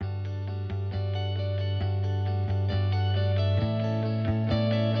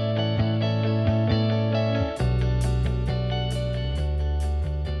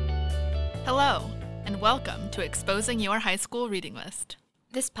welcome to Exposing Your High School Reading List.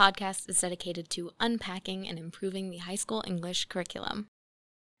 This podcast is dedicated to unpacking and improving the high school English curriculum.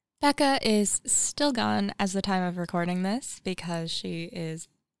 Becca is still gone as the time of recording this because she is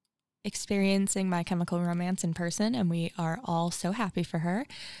experiencing My Chemical Romance in person, and we are all so happy for her.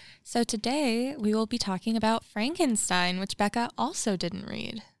 So today we will be talking about Frankenstein, which Becca also didn't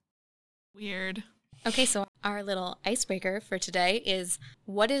read. Weird. Okay, so our little icebreaker for today is,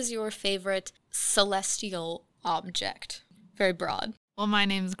 what is your favorite celestial object? Very broad. Well, my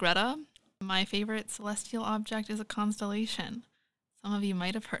name's Greta. My favorite celestial object is a constellation. Some of you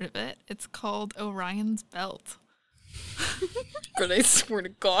might have heard of it. It's called Orion's Belt. Greta, I swear to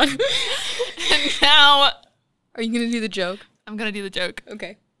God. And now... Are you going to do the joke? I'm going to do the joke.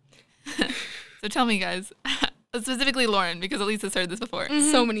 Okay. So tell me, guys, specifically Lauren, because Elisa's heard this before. Mm-hmm.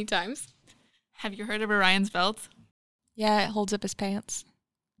 So many times. Have you heard of Orion's Belt? Yeah, it holds up his pants.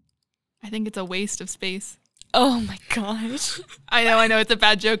 I think it's a waste of space. Oh my gosh. I know, it's a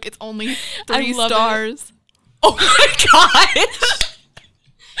bad joke. It's only 3 love stars. It. Oh my gosh!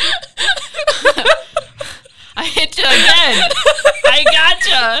 I hit you again. I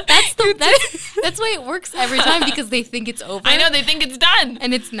gotcha. That's why it works every time, because they think it's over. I know, they think it's done.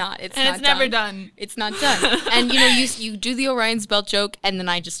 And it's not. It's never done. It's not done. And you do the Orion's Belt joke, and then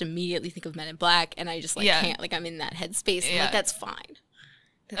I just immediately think of Men in Black, and I just can't, I'm in that headspace. And that's fine.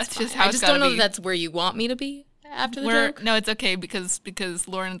 That's fine. just how I it's just gotta don't know be. if that's where you want me to be after the joke. No, it's okay, because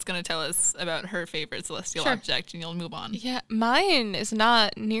Lauren's going to tell us about her favorite celestial object, and you'll move on. Yeah, mine is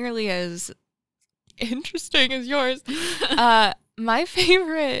not nearly as interesting as yours. My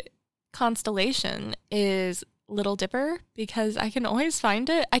favorite constellation is Little Dipper, because I can always find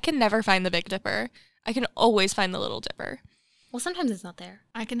it. I can never find the Big Dipper. I can always find the Little Dipper. Well, sometimes it's not there.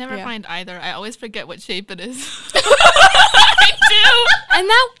 I can never find either. I always forget what shape it is. I do. And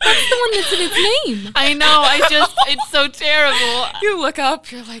that's the one that's in its name. I know. It's so terrible. You look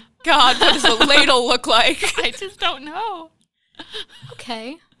up, you're like, God, what does a ladle look like? I just don't know.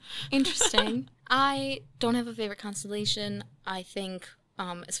 Okay. Interesting. I don't have a favorite constellation. I think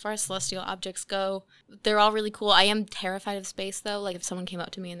as far as celestial objects go, they're all really cool. I am terrified of space, though. Like, if someone came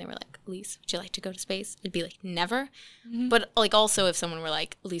up to me and they were like, Elise, would you like to go to space? I'd be like, never. Mm-hmm. But, also, if someone were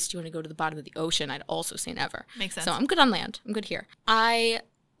like, Elise, do you want to go to the bottom of the ocean? I'd also say never. Makes sense. So I'm good on land. I'm good here. I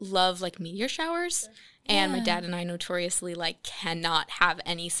love, meteor showers. And my dad and I notoriously, cannot have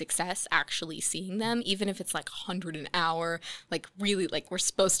any success actually seeing them, even if it's 100 an hour. Really, we're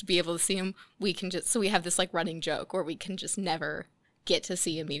supposed to be able to see them. We can just, so we have this, running joke where we can just never get to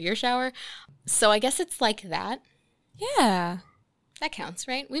see a meteor shower. So I guess it's like that. Yeah. That counts,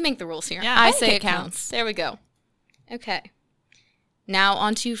 right? We make the rules here. Yeah, I say it counts. There we go. Okay. Now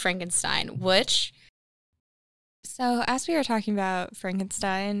on to Frankenstein, which... So as we were talking about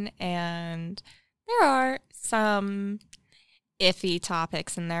Frankenstein, and there are some iffy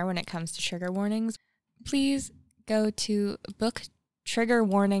topics in there when it comes to trigger warnings, please go to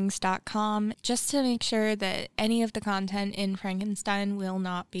booktriggerwarnings.com just to make sure that any of the content in Frankenstein will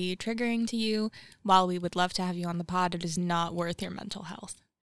not be triggering to you. While we would love to have you on the pod, it is not worth your mental health.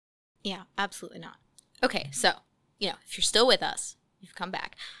 Yeah, absolutely not. Okay, so, if you're still with us, you've come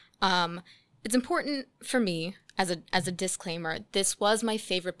back. It's important for me, as a disclaimer, this was my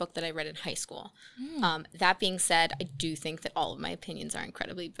favorite book that I read in high school. That being said, I do think that all of my opinions are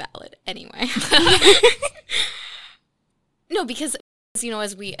incredibly valid anyway. No, because,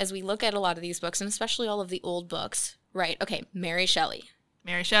 as we look at a lot of these books, and especially all of the old books, right? Okay, Mary Shelley.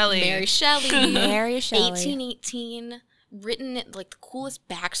 1818. Written the coolest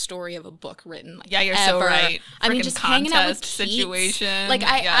backstory of a book written. Yeah, you're ever. so right. I mean, just hanging out with Keats. Situation.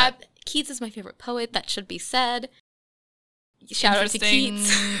 Keats is my favorit poet. That should be said. Shout out to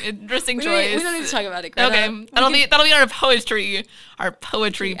Keats. Interesting choice. We don't need to talk about it, Greta. Okay, that'll be our poetry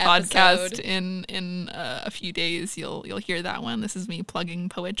podcast in a few days. You'll hear that one. This is me plugging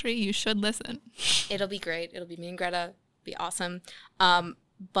poetry. You should listen. It'll be great. It'll be me and Greta. It'll be awesome.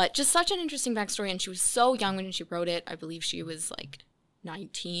 But just such an interesting backstory, and she was so young when she wrote it. I believe she was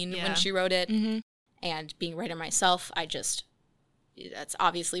 19 when she wrote it. Mm-hmm. And being a writer myself, that's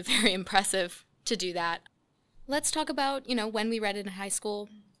obviously very impressive to do that. Let's talk about, when we read it in high school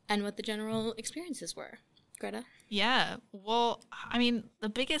and what the general experiences were. Greta? Yeah. Well, the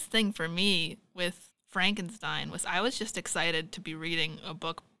biggest thing for me with Frankenstein was I was just excited to be reading a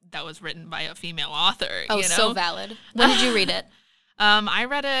book that was written by a female author. Oh, so valid. When did you read it? I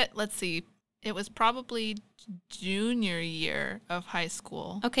read it, let's see, it was probably junior year of high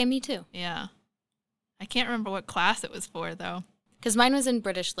school. Okay, me too. Yeah. I can't remember what class it was for, though. Because mine was in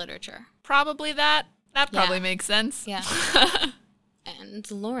British literature. Probably that. That probably makes sense. Yeah.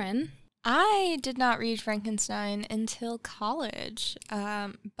 And Lauren? I did not read Frankenstein until college,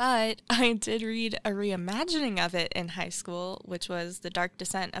 but I did read a reimagining of it in high school, which was The Dark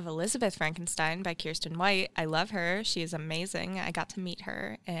Descent of Elizabeth Frankenstein by Kirsten White. I love her. She is amazing. I got to meet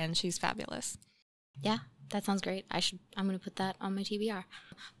her, and she's fabulous. Yeah, that sounds great. I'm going to put that on my TBR.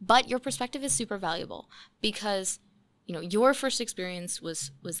 But your perspective is super valuable because, your first experience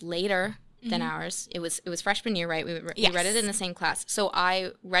was later than ours. It was freshman year, right? We read it in the same class. So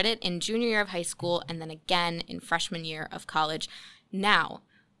I read it in junior year of high school and then again in freshman year of college. Now,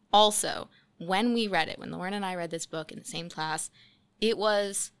 also, when Lauren and I read this book in the same class, it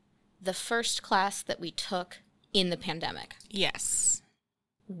was the first class that we took in the pandemic. Yes.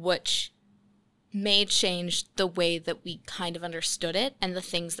 Which may change the way that we kind of understood it and the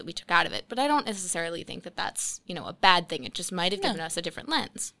things that we took out of it. But I don't necessarily think that that's, a bad thing. It just might have given us a different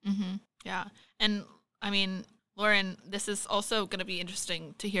lens. Mm-hmm. Yeah. And I mean, Lauren, this is also going to be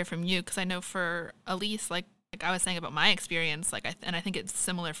interesting to hear from you because I know for Elise, like I was saying about my experience, and I think it's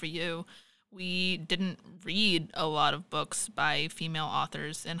similar for you, we didn't read a lot of books by female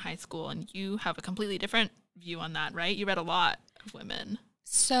authors in high school, and you have a completely different view on that, right? You read a lot of women.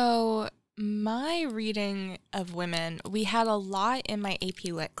 So my reading of women, we had a lot in my AP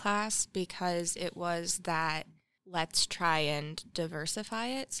Lit class because it was that let's try and diversify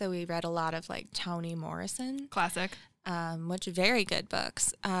it. So we read a lot of like Toni Morrison. Classic. Which very good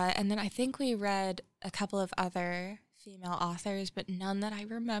books. And then I think we read a couple of other female authors, but none that I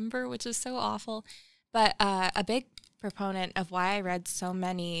remember, which is so awful. But a big proponent of why I read so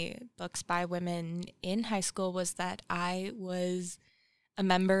many books by women in high school was that I was a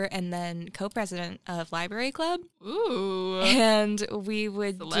member and then co-president of Library Club. Ooh. And we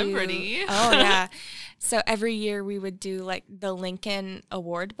would Celebrity. Oh, yeah. So every year we would do like the Lincoln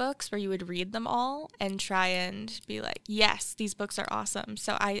Award books where you would read them all and try and be like, yes, these books are awesome.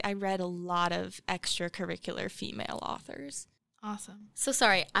 So I read a lot of extracurricular female authors. Awesome. So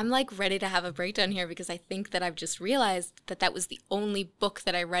sorry, I'm like ready to have a breakdown here because I think that I've just realized that was the only book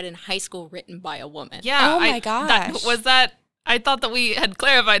that I read in high school written by a woman. Yeah. Oh my gosh. I thought that we had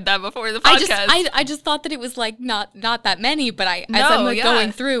clarified that before the podcast. I just thought that it was like not that many, but as I'm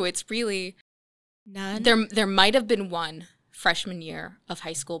going through, it's really none. There might have been one freshman year of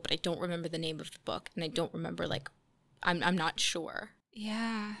high school, but I don't remember the name of the book, and I don't remember I'm not sure.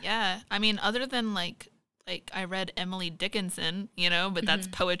 Yeah. Yeah. I mean, other than like I read Emily Dickinson, but that's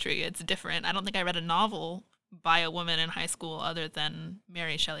poetry. It's different. I don't think I read a novel by a woman in high school other than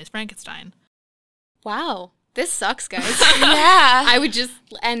Mary Shelley's Frankenstein. Wow. This sucks, guys. Yeah. I would just,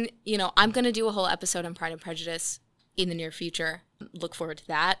 and, I'm going to do a whole episode on Pride and Prejudice in the near future. Look forward to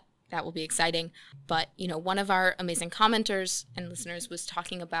that. That will be exciting. But, one of our amazing commenters and listeners was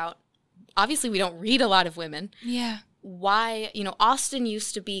talking about, obviously we don't read a lot of women. Yeah. Why, Austen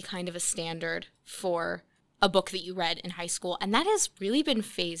used to be kind of a standard for a book that you read in high school. And that has really been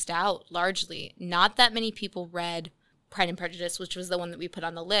phased out largely. Not that many people read Pride and Prejudice, which was the one that we put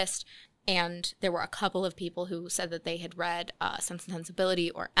on the list. And there were a couple of people who said that they had read Sense and Sensibility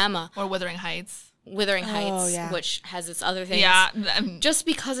or Emma. Or Wuthering Heights. Heights, which has its other things. Yeah. Just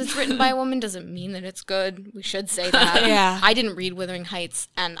because it's written by a woman doesn't mean that it's good. We should say that. Yeah. I didn't read Wuthering Heights,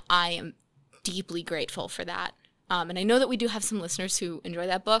 and I am deeply grateful for that. And I know that we do have some listeners who enjoy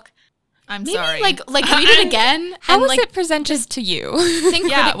that book. Maybe sorry. Like read it again. How was it presented to you?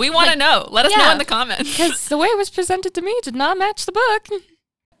 Yeah, we want to know. Let us know in the comments. Because the way it was presented to me did not match the book.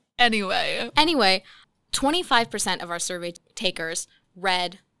 Anyway, 25% of our survey takers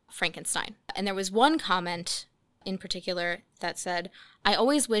read Frankenstein. And there was one comment in particular that said, I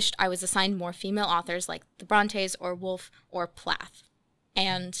always wished I was assigned more female authors like the Brontes or Woolf or Plath.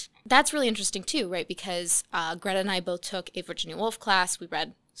 And that's really interesting too, right? Because Greta and I both took a Virginia Woolf class. We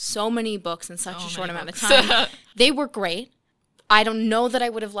read so many books in such a short amount of time. They were great. I don't know that I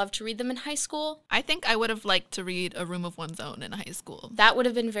would have loved to read them in high school. I think I would have liked to read A Room of One's Own in high school. That would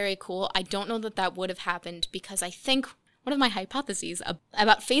have been very cool. I don't know that would have happened because I think one of my hypotheses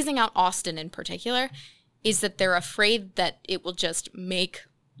about phasing out Austen in particular is that they're afraid that it will just make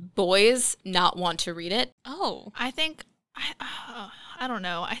boys not want to read it. Oh. I think, I don't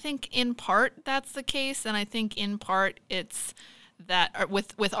know. I think in part that's the case, and I think in part it's that,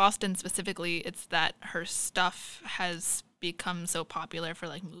 with Austen specifically, it's that her stuff has become so popular for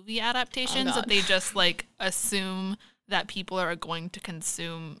like movie adaptations that they just like assume that people are going to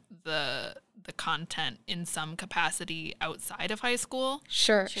consume the content in some capacity outside of high school.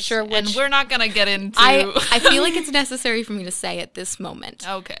 Sure. And we're not going to get into... I feel like it's necessary for me to say at this moment.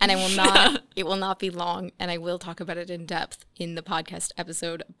 Okay. And I will not, it will not be long, and I will talk about it in depth in the podcast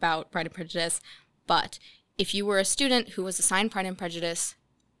episode about Pride and Prejudice. But if you were a student who was assigned Pride and Prejudice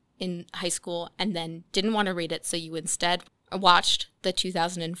in high school and then didn't want to read it, so you instead watched the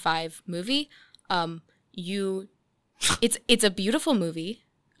 2005 movie, it's a beautiful movie.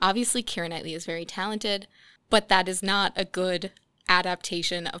 Obviously, Keira Knightley is very talented, but that is not a good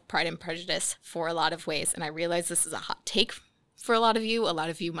adaptation of Pride and Prejudice for a lot of ways. And I realize this is a hot take for a lot of you. A lot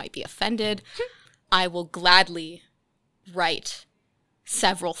of you might be offended. I will gladly write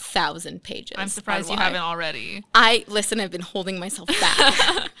several thousand pages. I'm surprised you haven't already. I've been holding myself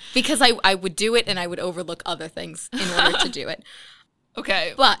back because I would do it and I would overlook other things in order to do it.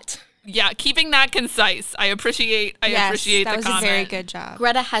 Okay. But yeah, keeping that concise. I appreciate the comment. That was a very good job.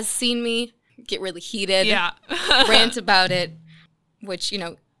 Greta has seen me get really heated. Yeah. Rant about it, which,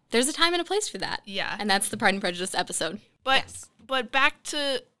 there's a time and a place for that. Yeah. And that's the Pride and Prejudice episode. But back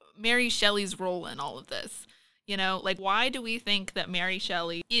to Mary Shelley's role in all of this. Why do we think that Mary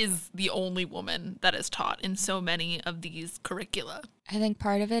Shelley is the only woman that is taught in so many of these curricula? I think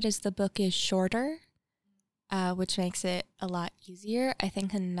part of it is the book is shorter, which makes it a lot easier. I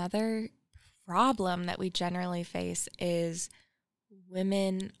think another problem that we generally face is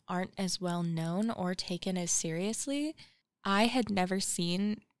women aren't as well known or taken as seriously. I had never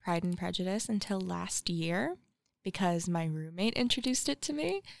seen Pride and Prejudice until last year because my roommate introduced it to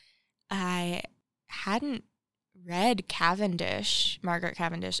me. I hadn't read Margaret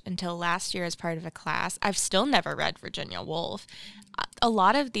Cavendish, until last year as part of a class. I've still never read Virginia Woolf. A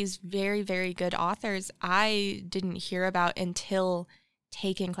lot of these very, very good authors I didn't hear about until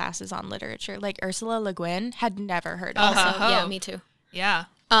taking classes on literature. Like Ursula Le Guin, had never heard of her. Yeah, me too. Yeah.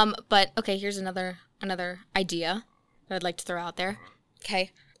 But okay, here's another idea that I'd like to throw out there. Okay.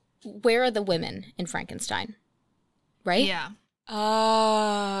 Where are the women in Frankenstein? Right? Yeah.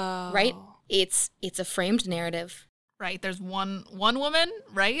 Oh. Right? It's a framed narrative. Right. There's one woman,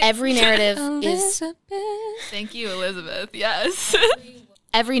 right? Every narrative is... Thank you, Elizabeth. Yes.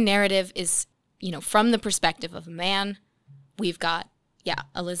 Every narrative is, from the perspective of a man. We've got,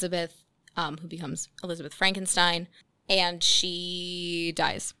 Elizabeth, who becomes Elizabeth Frankenstein, and she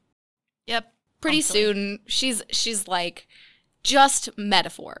dies. Yep. Pretty soon. She's like just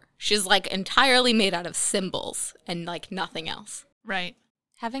metaphor. She's like entirely made out of symbols and like nothing else. Right.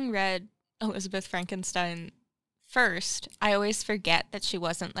 Having read Elizabeth Frankenstein first, I always forget that she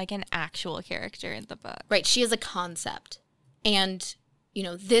wasn't like an actual character in the book. Right. She is a concept. And,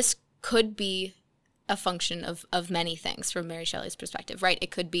 this could be a function of many things from Mary Shelley's perspective, right?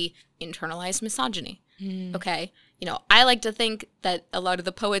 It could be internalized misogyny. Okay. I like to think that a lot of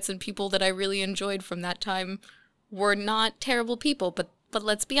the poets and people that I really enjoyed from that time were not terrible people, but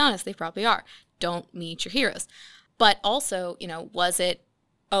let's be honest, they probably are. Don't meet your heroes. But also, was it,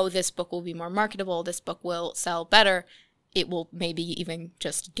 this book will be more marketable, this book will sell better, it will maybe even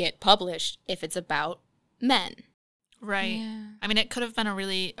just get published if it's about men. Right. Yeah. I mean, it could have been a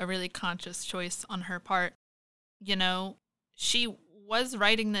really conscious choice on her part. She was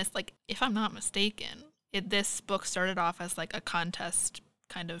writing this, like, if I'm not mistaken, this book started off as like a contest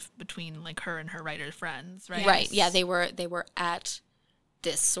kind of between like her and her writer friends, right? Right. Yeah, they were at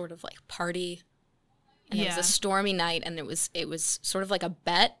this sort of like party. And it was a stormy night, and it was sort of like a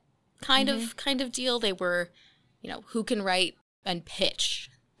bet kind of deal. They were, who can write and pitch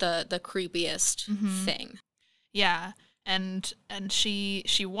the creepiest thing. Yeah. And she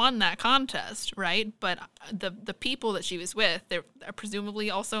won that contest, right? But the people that she was with, they're presumably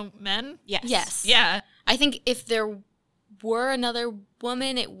also men? Yes. Yeah. I think if there were another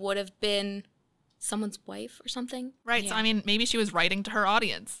woman, it would have been someone's wife or something. Right. Yeah. So, I mean, maybe she was writing to her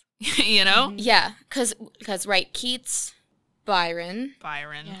audience. Yeah, because right, Keats, Byron,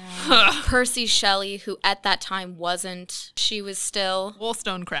 Percy Shelley, who at that time wasn't, she was still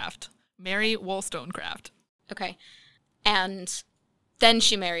Wollstonecraft, Mary Wollstonecraft. Okay, and then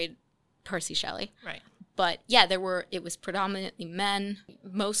she married Percy Shelley. Right. But yeah, it was predominantly men.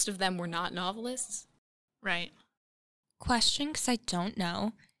 Most of them were not novelists. Right. Question, because I don't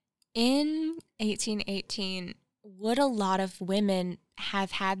know. In 1818, would a lot of women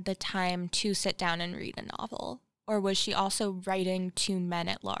have had the time to sit down and read a novel? Or was she also writing to men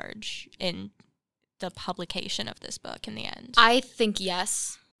at large in the publication of this book in the end? I think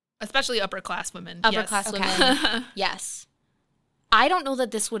yes. Especially upper class women. Upper class women, yes. I don't know that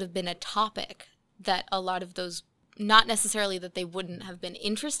this would have been a topic that a lot of those, not necessarily that they wouldn't have been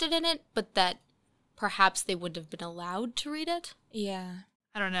interested in it, but that perhaps they would have been allowed to read it. Yeah.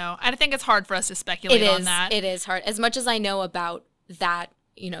 I don't know. I think it's hard for us to speculate on that. It is hard. As much as I know about that,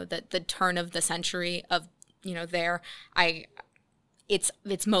 the turn of the century of,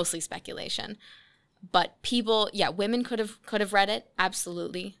 it's mostly speculation. But people, women could have read it,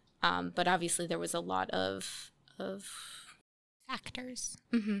 absolutely. But obviously there was a lot of actors.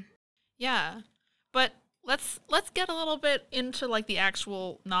 Mm-hmm. Yeah. But let's get a little bit into like the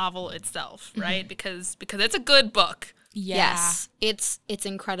actual novel itself, right? Because it's a good book. Yeah. Yes, it's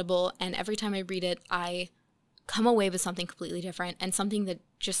incredible, and every time I read it, I come away with something completely different and something that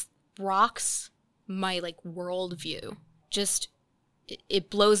just rocks my like worldview. Just it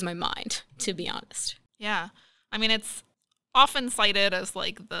blows my mind, to be honest. Yeah. I mean, it's often cited as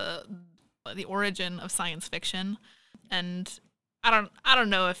like the origin of science fiction, and I don't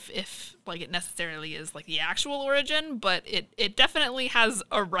know if like it necessarily is like the actual origin, but it definitely has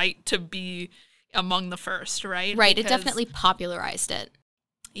a right to be among the first, right? Right, Because, it definitely popularized it.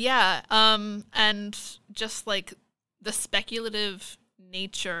 yeah, and just like the speculative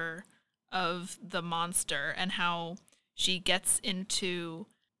nature of the monster and how she gets into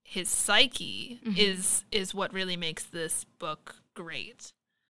his psyche is what really makes this book great.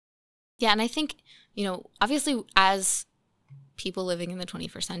 Yeah, and I think, obviously as people living in the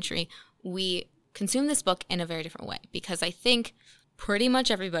 21st century, we consume this book in a very different way, because I think pretty much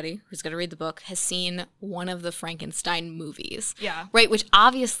everybody who's going to read the book has seen one of the Frankenstein movies. Yeah. Right, which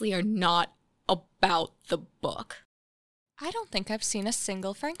obviously are not about the book. I don't think I've seen a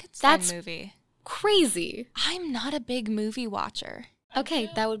single Frankenstein That's movie. Crazy. I'm not a big movie watcher.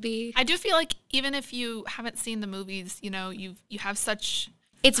 Okay, that would be... I do feel like even if you haven't seen the movies, you have such...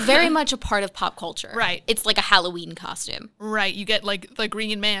 It's very much a part of pop culture. Right. It's like a Halloween costume. Right. You get like the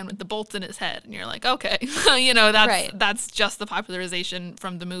Green Man with the bolts in his head, and you're like, okay, that's just the popularization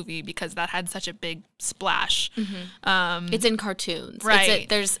from the movie because that had such a big splash. It's in cartoons. Right.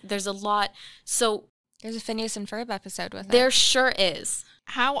 There's a lot. So there's a Phineas and Ferb episode with it. There sure is.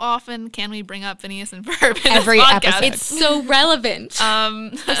 How often can we bring up Phineas and Ferb in Every this podcast? episode. It's so relevant.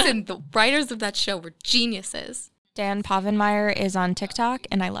 Listen, the writers of that show were geniuses. Dan Povenmire is on TikTok,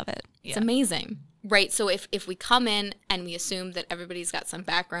 and I love it. It's amazing. Right, so if we come in and we assume that everybody's got some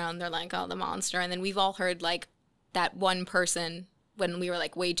background, they're like, oh, the monster, and then we've all heard, like, that one person, when we were,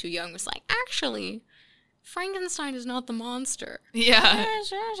 like, way too young, was like, actually, Frankenstein is not the monster. Yeah.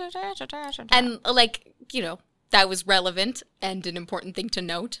 And, like, that was relevant and an important thing to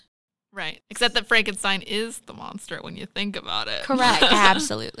note. Right. Except that Frankenstein is the monster when you think about it. Correct.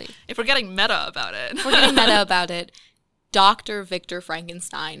 Absolutely. If we're getting meta about it. We're getting meta about it. Dr. Victor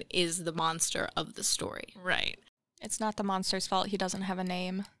Frankenstein is the monster of the story. Right. It's not the monster's fault he doesn't have a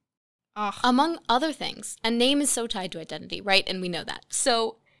name. Ugh. Among other things. A name is so tied to identity, right? And we know that.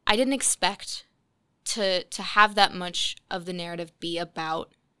 So I didn't expect to have that much of the narrative be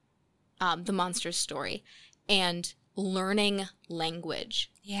about the monster's story and learning language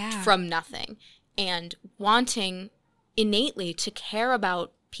from nothing and wanting innately to care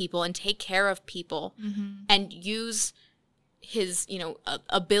about people and take care of people and use his,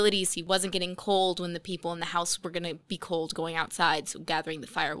 abilities. He wasn't getting cold when the people in the house were going to be cold going outside, so gathering the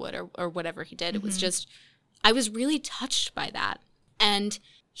firewood or whatever he did. It was just, I was really touched by that. And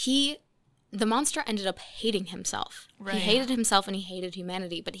the monster ended up hating himself. Right. He hated himself and he hated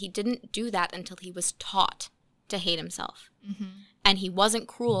humanity, but he didn't do that until he was taught to hate himself. And he wasn't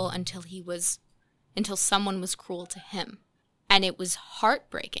cruel until someone was cruel to him. And it was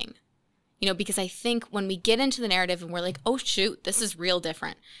heartbreaking, because I think when we get into the narrative and we're like, oh shoot, this is real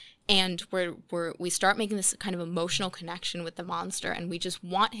different. And we start making this kind of emotional connection with the monster and we just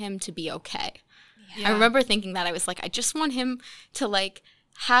want him to be okay. Yeah. I remember thinking that. I was like, I just want him to like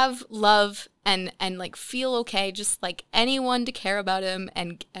have love and like feel okay, just like anyone to care about him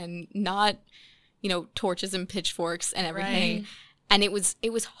and not, torches and pitchforks and everything. Right. And it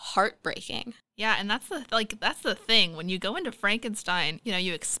was heartbreaking. Yeah, and that's the thing. When you go into Frankenstein,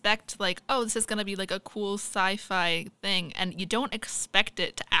 you expect like, oh, this is going to be like a cool sci-fi thing, and you don't expect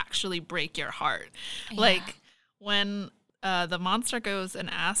it to actually break your heart. Yeah. Like when the monster goes and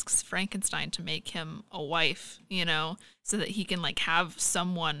asks Frankenstein to make him a wife, so that he can like have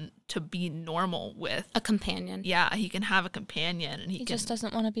someone to be normal with. A companion. Yeah, he can have a companion, and he just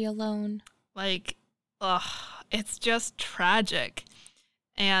doesn't want to be alone. Like, it's just tragic.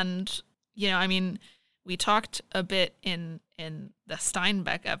 And, we talked a bit in the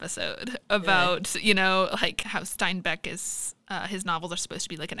Steinbeck episode about, like how Steinbeck is, his novels are supposed to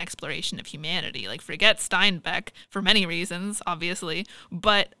be like an exploration of humanity. Like, forget Steinbeck for many reasons, obviously,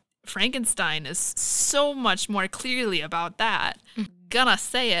 but Frankenstein is so much more clearly about that. Gonna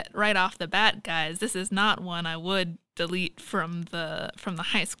say it right off the bat, guys. This is not one I would delete from the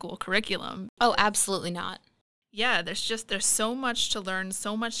high school curriculum. Oh, absolutely not. Yeah, there's so much to learn,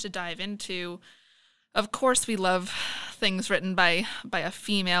 so much to dive into. Of course, we love things written by a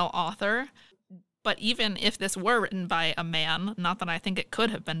female author, but even if this were written by a man, not that I think it could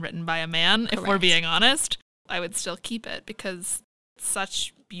have been written by a man, Correct. If we're being honest, I would still keep it because it's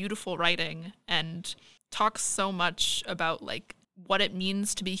such beautiful writing and talks so much about like what it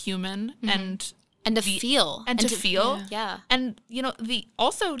means to be human and to feel. And to feel. Yeah. And, the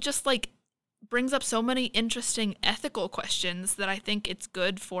also just like brings up so many interesting ethical questions that I think it's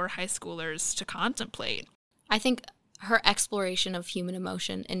good for high schoolers to contemplate. I think her exploration of human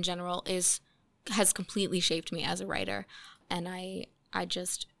emotion in general has completely shaped me as a writer. And I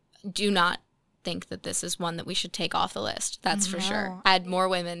just do not think that this is one that we should take off the list. That's for sure. Add more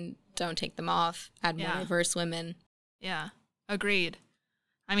women, don't take them off. Add more diverse women. Yeah, agreed.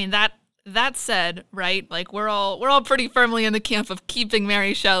 I mean, that said, right? Like we're all pretty firmly in the camp of keeping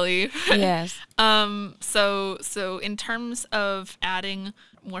Mary Shelley. Yes. So in terms of adding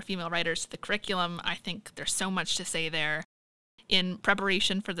more female writers to the curriculum, I think there's so much to say there. In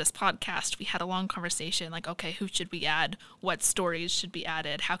preparation for this podcast, we had a long conversation like, okay, who should we add? What stories should be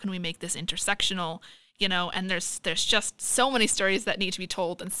added? How can we make this intersectional? And there's just so many stories that need to be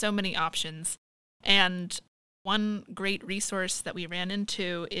told and so many options. And one great resource that we ran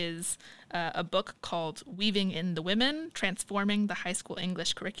into is a book called Weaving in the Women, Transforming the High School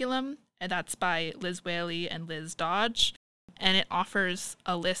English Curriculum. And that's by Liz Whaley and Liz Dodge. And it offers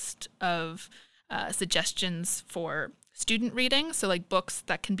a list of suggestions for student reading, so like books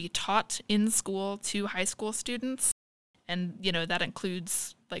that can be taught in school to high school students. And, that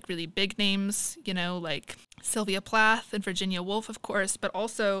includes like really big names, like Sylvia Plath and Virginia Woolf, of course, but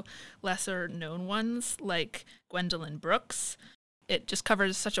also lesser known ones like Gwendolyn Brooks. It just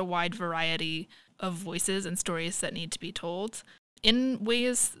covers such a wide variety of voices and stories that need to be told in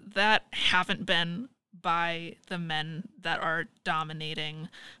ways that haven't been by the men that are dominating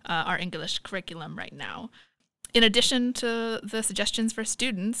our English curriculum right now. In addition to the suggestions for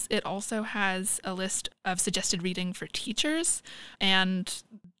students, it also has a list of suggested reading for teachers, and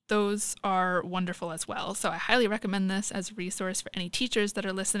those are wonderful as well. So I highly recommend this as a resource for any teachers that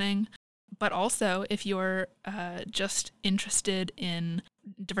are listening. But also, if you're just interested in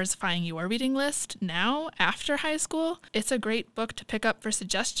diversifying your reading list now, after high school, it's a great book to pick up for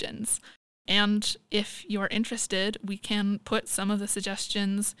suggestions. And if you're interested, we can put some of the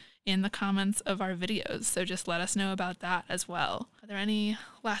suggestions in the comments of our videos. So just let us know about that as well. Are there any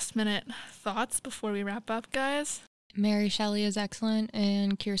last minute thoughts before we wrap up, guys? Mary Shelley is excellent,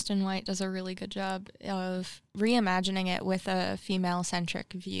 and Kirsten White does a really good job of reimagining it with a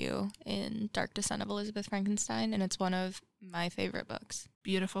female-centric view in Dark Descent of Elizabeth Frankenstein, and it's one of my favorite books.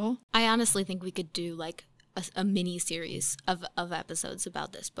 Beautiful. I honestly think we could do like a mini series of episodes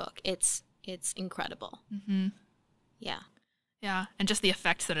about this book. It's incredible. Mm-hmm. Yeah. Yeah, and just the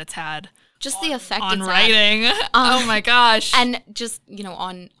effect that it's had. Just the effect on it's writing. Oh my gosh. And just,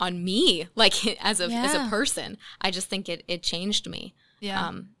 on me, like as a person, I just think it changed me.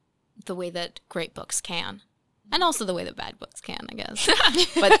 Yeah. The way that great books can. And also the way that bad books can, I guess.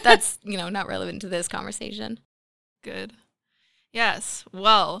 But that's, not relevant to this conversation. Good. Yes.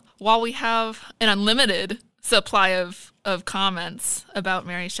 Well, while we have an unlimited supply of comments about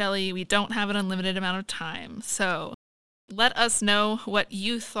Mary Shelley, we don't have an unlimited amount of time. So let us know what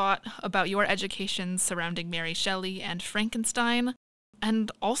you thought about your education surrounding Mary Shelley and Frankenstein.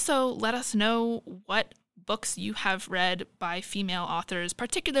 And also let us know what books you have read by female authors,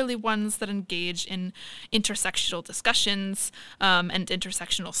 particularly ones that engage in intersectional discussions and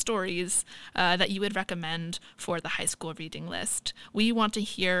intersectional stories that you would recommend for the high school reading list. We want to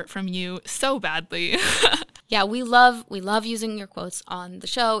hear from you so badly. Yeah, we love using your quotes on the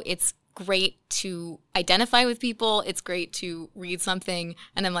show. It's great to identify with people. It's great to read something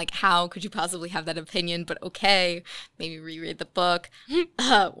and I'm like, how could you possibly have that opinion? But okay, maybe reread the book,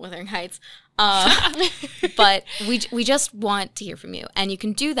 Wuthering Heights. But we just want to hear from you. And you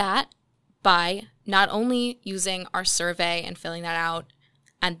can do that by not only using our survey and filling that out,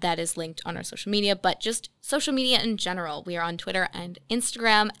 and that is linked on our social media, but just social media in general. We are on Twitter and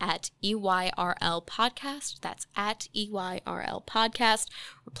Instagram at EYRL Podcast. That's at EYRL Podcast.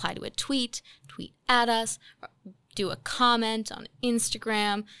 Reply to a tweet at us, do a comment on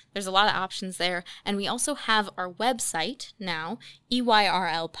Instagram. There's a lot of options there. And we also have our website now,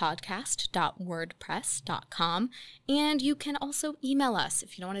 EYRLpodcast.wordpress.com. And you can also email us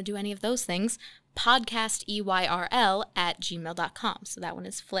if you don't want to do any of those things, podcasteyRL@gmail.com. So that one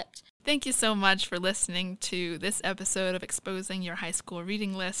is flipped. Thank you so much for listening to this episode of Exposing Your High School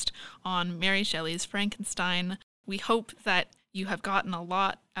Reading List on Mary Shelley's Frankenstein. We hope that you have gotten a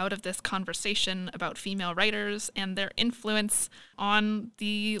lot out of this conversation about female writers and their influence on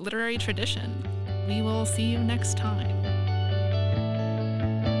the literary tradition. We will see you next time.